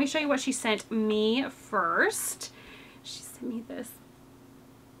today. So let me show you what she sent me first. She sent me this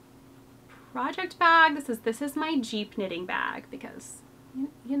project bag. This is my Jeep knitting bag because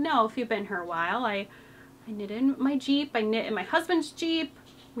you know, if you've been here a while, I knit in my Jeep, I knit in my husband's Jeep.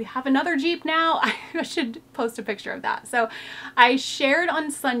 We have another Jeep now. I should post a picture of that. So I shared on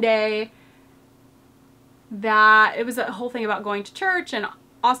Sunday that it was a whole thing about going to church and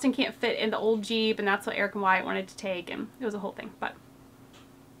Austin can't fit in the old Jeep, and that's what Eric and Wyatt wanted to take, and it was a whole thing. But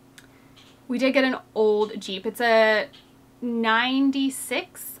we did get an old Jeep. It's a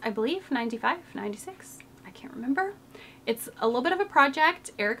 96, I believe, 95, 96. I can't remember. It's a little bit of a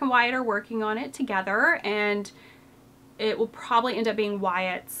project. Eric and Wyatt are working on it together, and it will probably end up being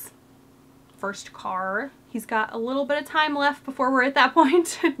Wyatt's first car. He's got a little bit of time left before we're at that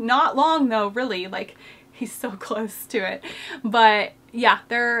point. Not long though, really. Like, he's so close to it. But yeah,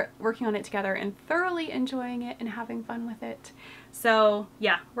 they're working on it together and thoroughly enjoying it and having fun with it. So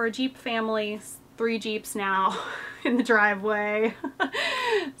yeah, we're a Jeep family. 3 Jeeps now in the driveway.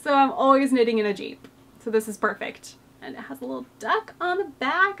 So I'm always knitting in a Jeep. So this is perfect. And it has a little duck on the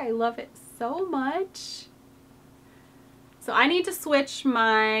back. I love it so much. So I need to switch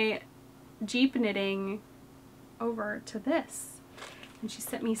my Jeep knitting over to this. And she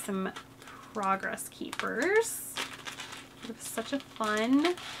sent me some progress keepers. It was such a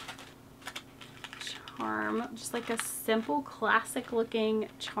fun charm. Just like a simple, classic looking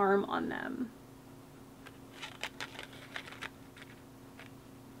charm on them.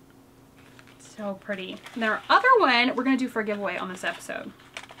 So pretty. And our other one we're going to do for a giveaway on this episode.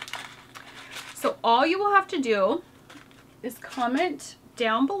 So all you will have to do is comment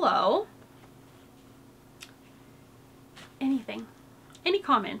down below anything. Any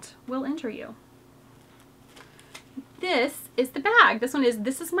comment will enter you. This is the bag. This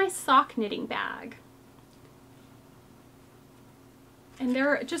is my sock knitting bag. And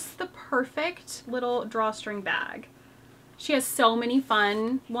they're just the perfect little drawstring bag. She has so many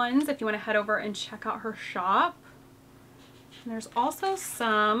fun ones if you want to head over and check out her shop. And there's also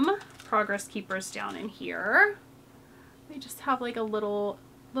some progress keepers down in here. They just have like a little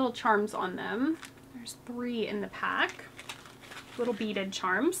charms on them. There's 3 in the pack. Little beaded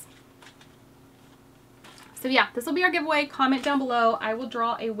charms. So yeah, this will be our giveaway. Comment down below. I will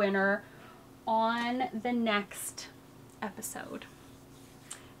draw a winner on the next episode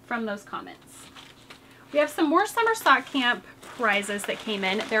from those comments. We have some more summer sock camp prizes that came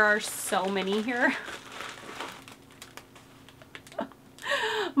in. There are so many here.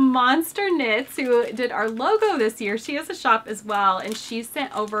 Monster Knits, who did our logo this year, she has a shop as well, and she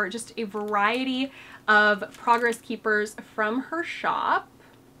sent over just a variety of progress keepers from her shop.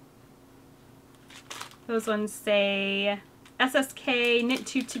 Those ones say SSK, Knit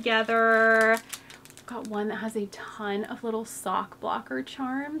 2 Together. Got one that has a ton of little sock blocker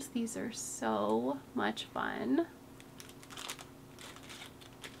charms. These are so much fun.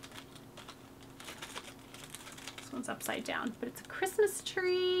 This one's upside down, but it's a Christmas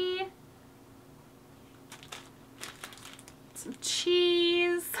tree. Some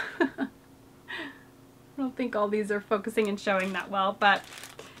cheese. I don't think all these are focusing and showing that well, but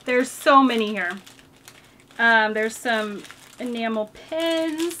there's so many here. There's some enamel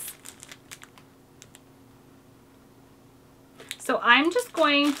pins. So I'm just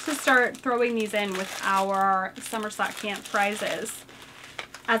going to start throwing these in with our summer sock camp prizes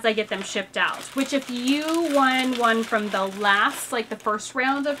as I get them shipped out. Which, if you won one from the last, like the first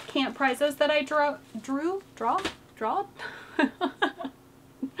round of camp prizes that I drew,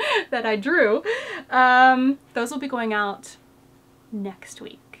 those will be going out next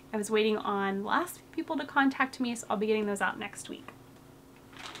week. I was waiting on the last few people to contact me, so I'll be getting those out next week.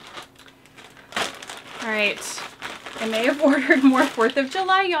 All right. I may have ordered more 4th of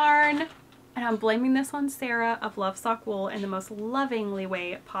July yarn, and I'm blaming this on Sara of Love Sock Wool in the most lovingly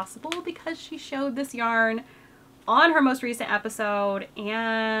way possible because she showed this yarn on her most recent episode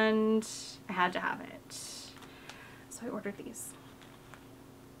and I had to have it. So I ordered these.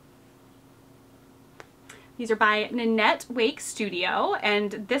 These are by Nanette Wake Studio,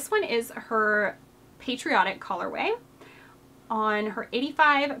 and this one is her patriotic colorway on her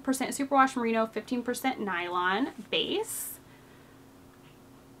 85% superwash merino, 15% nylon base.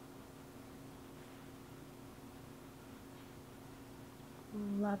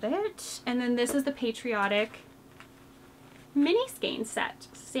 Love it. And then this is the patriotic mini skein set,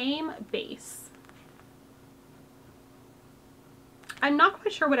 same base. I'm not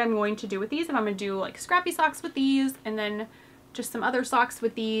quite sure what I'm going to do with these, if I'm going to do like scrappy socks with these and then just some other socks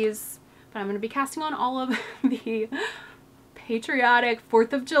with these, but I'm going to be casting on all of the patriotic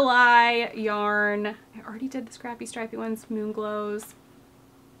 4th of July yarn. I already did the scrappy stripy ones, Moon Glows.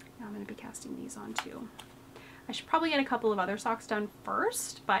 Now I'm going to be casting these on too. I should probably get a couple of other socks done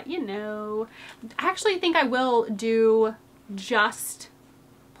first, but you know, I actually think I will do just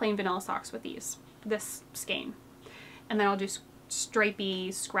plain vanilla socks with this skein, and then I'll do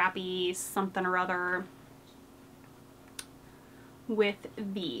stripey, scrappy, something or other with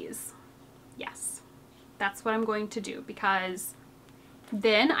these. Yes, that's what I'm going to do, because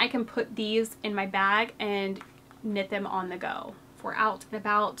then I can put these in my bag and knit them on the go. If we're out and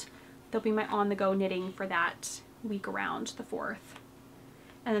about, they'll be my on the go knitting for that week around the 4th.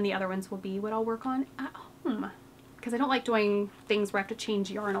 And then the other ones will be what I'll work on at home, because I don't like doing things where I have to change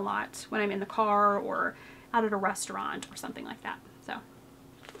yarn a lot when I'm in the car or out at a restaurant or something like that. So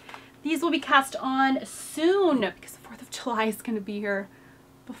these will be cast on soon, because the 4th of July is going to be here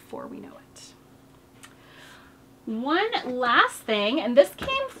before we know it. One last thing, and this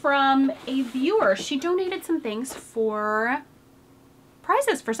came from a viewer. She donated some things for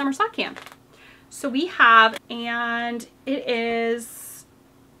prizes for summer sock camp. So we have, and it is,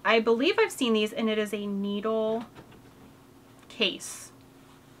 I believe I've seen these, and it is a needle case.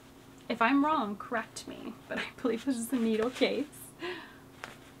 If I'm wrong, correct me, but I believe this is a needle case.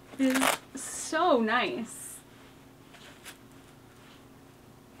 It is so nice.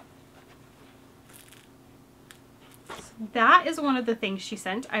 So that is one of the things she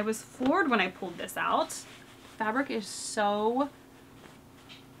sent. I was floored when I pulled this out. Fabric is so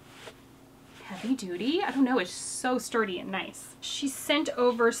heavy duty. I don't know, it's so sturdy and nice. She sent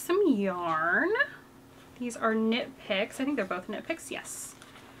over some yarn. These are knit picks. I think they're both knit picks, yes.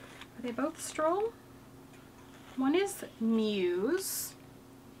 Are they both stroll? One is Muse.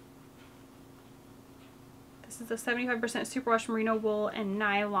 This is a 75% superwash merino wool and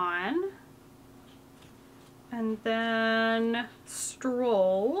nylon. And then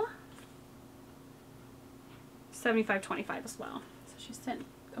Stroll, 75-25 as well. So she sent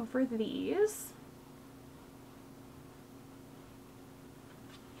over these.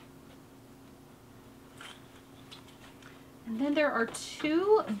 And then there are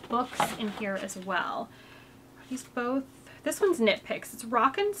 2 books in here as well. Are these both? This one's Knit Picks. It's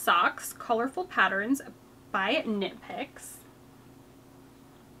Rockin' Socks, Colorful Patterns by Knit Picks.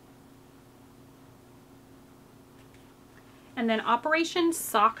 And then Operation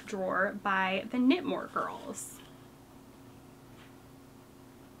Sock Drawer by the Knitmore Girls.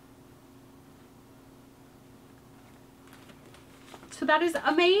 So that is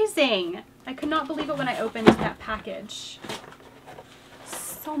amazing. I could not believe it when I opened that package.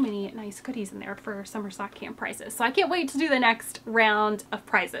 So many nice goodies in there for summer sock camp prizes. So I can't wait to do the next round of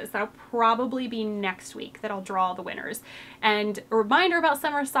prizes. That'll probably be next week that I'll draw the winners. And a reminder about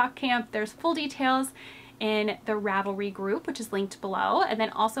summer sock camp, there's full details in the Ravelry group, which is linked below, and then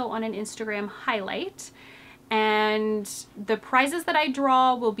also on an Instagram highlight. And the prizes that I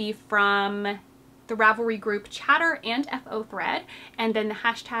draw will be from the Ravelry group chatter and FO thread, and then the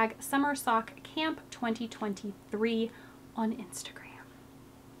hashtag Summer Sock Camp 2023 on Instagram.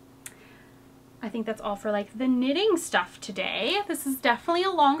 I think that's all for like the knitting stuff today. This is definitely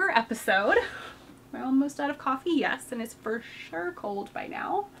a longer episode. We're almost out of coffee, yes, and it's for sure cold by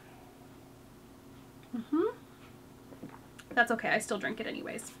now. That's okay, I still drink it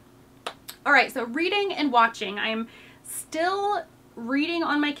anyways. All right, so reading and watching. I'm still reading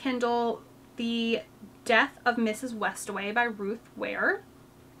on my Kindle The Death of Mrs. Westaway by Ruth Ware.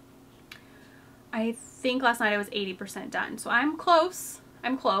 I think last night I was 80% done, so I'm close.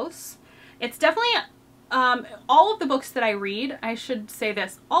 I'm close. It's definitely, all of the books that I read, I should say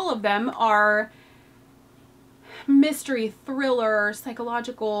this, all of them are mystery, thriller,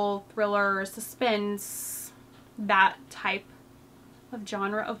 psychological thriller, suspense, that type of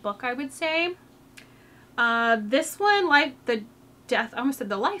genre of book, I would say. This one, like the death, I almost said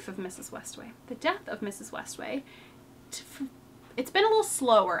the life of Mrs. Westaway. The Death of Mrs. Westaway. It's been a little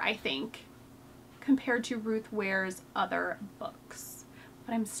slower, I think, compared to Ruth Ware's other books,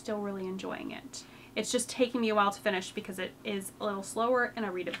 but I'm still really enjoying it. It's just taking me a while to finish because it is a little slower and I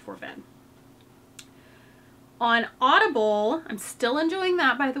read it before bed. On Audible, I'm still enjoying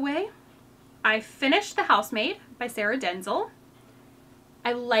that, by the way. I finished The Housemaid by Sara Denzil.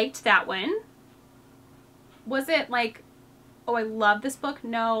 I liked that one. Was it like, oh, I love this book?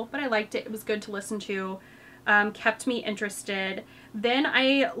 No, but I liked it. It was good to listen to. Kept me interested. Then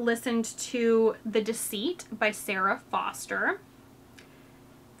I listened to The Deceit by Sarah Foster.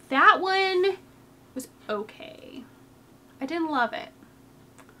 That one was okay. I didn't love it.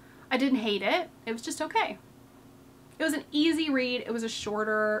 I didn't hate it. It was just okay. It was an easy read. It was a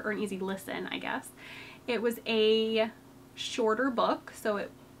shorter, or an easy listen, I guess. It was a shorter book, so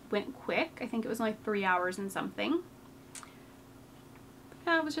it went quick. I think it was only 3 hours and something.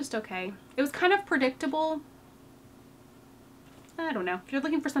 Yeah, it was just okay. It was kind of predictable. I don't know. If you're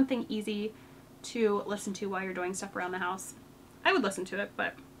looking for something easy to listen to while you're doing stuff around the house, I would listen to it,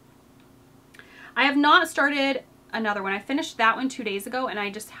 but I have not started another one. I finished that one 2 days ago, and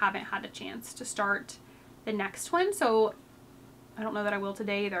I just haven't had a chance to start the next one, so I don't know that I will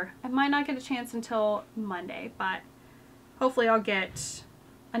today either. I might not get a chance until Monday, but hopefully I'll get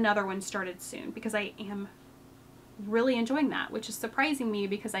another one started soon, because I am really enjoying that, which is surprising me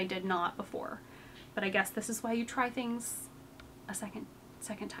because I did not before. But I guess this is why you try things a second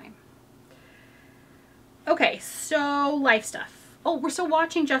time. Okay, so life stuff. Oh, we're still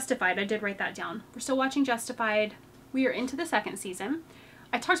watching Justified. I did write that down. We're still watching Justified. We are into the 2nd season.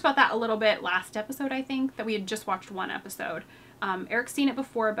 I talked about that a little bit last episode, I think, that we had just watched 1 episode. Eric's seen it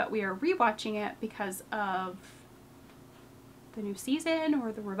before, but we are rewatching it because of the new season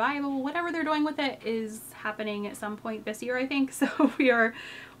or the revival, whatever they're doing with it is happening at some point this year, I think. So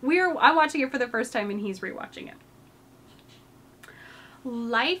I'm watching it for the first time and he's rewatching it.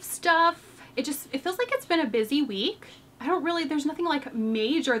 Life stuff. It feels like it's been a busy week. There's nothing like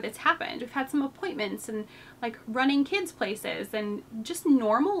major that's happened. We've had some appointments and like running kids places and just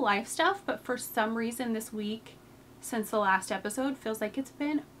normal life stuff. But for some reason this week, since the last episode, feels like it's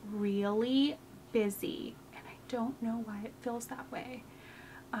been really busy. And I don't know why it feels that way.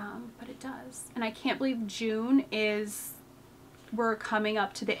 But it does. And I can't believe we're coming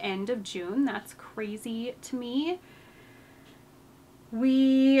up to the end of June. That's crazy to me.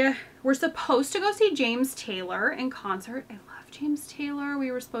 We were supposed to go see James Taylor in concert. I love James Taylor.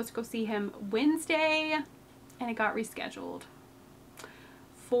 We were supposed to go see him Wednesday, and it got rescheduled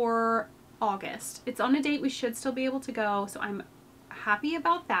for August. It's on a date we should still be able to go, so I'm happy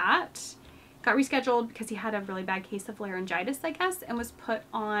about that. Got rescheduled because he had a really bad case of laryngitis, I guess, and was put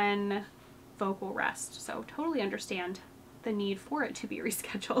on vocal rest. So totally understand the need for it to be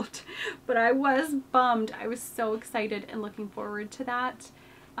rescheduled, but I was bummed. I was so excited and looking forward to that,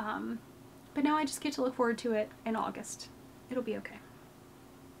 but now I just get to look forward to it in August. It'll be okay.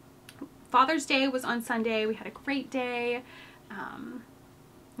 Father's Day was on Sunday. We had a great day.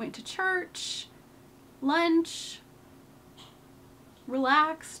 Went to church, lunch,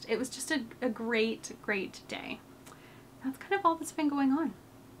 relaxed. It was just a great day. That's kind of all that's been going on.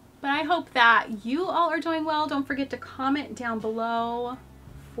 But I hope that you all are doing well. Don't forget to comment down below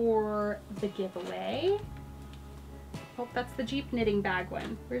for the giveaway. Hope that's the Jeep knitting bag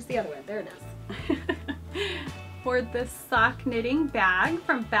one. Where's the other one? There it is. For the sock knitting bag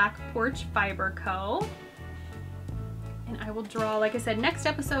from Back Porch Fiber Co. And I will draw, like I said, next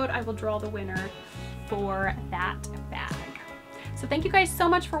episode I will draw the winner for that bag. So thank you guys so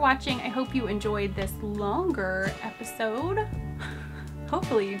much for watching. I hope you enjoyed this longer episode.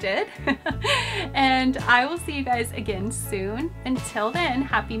 Hopefully you did. And I will see you guys again soon. Until then,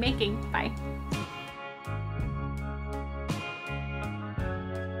 happy making. Bye.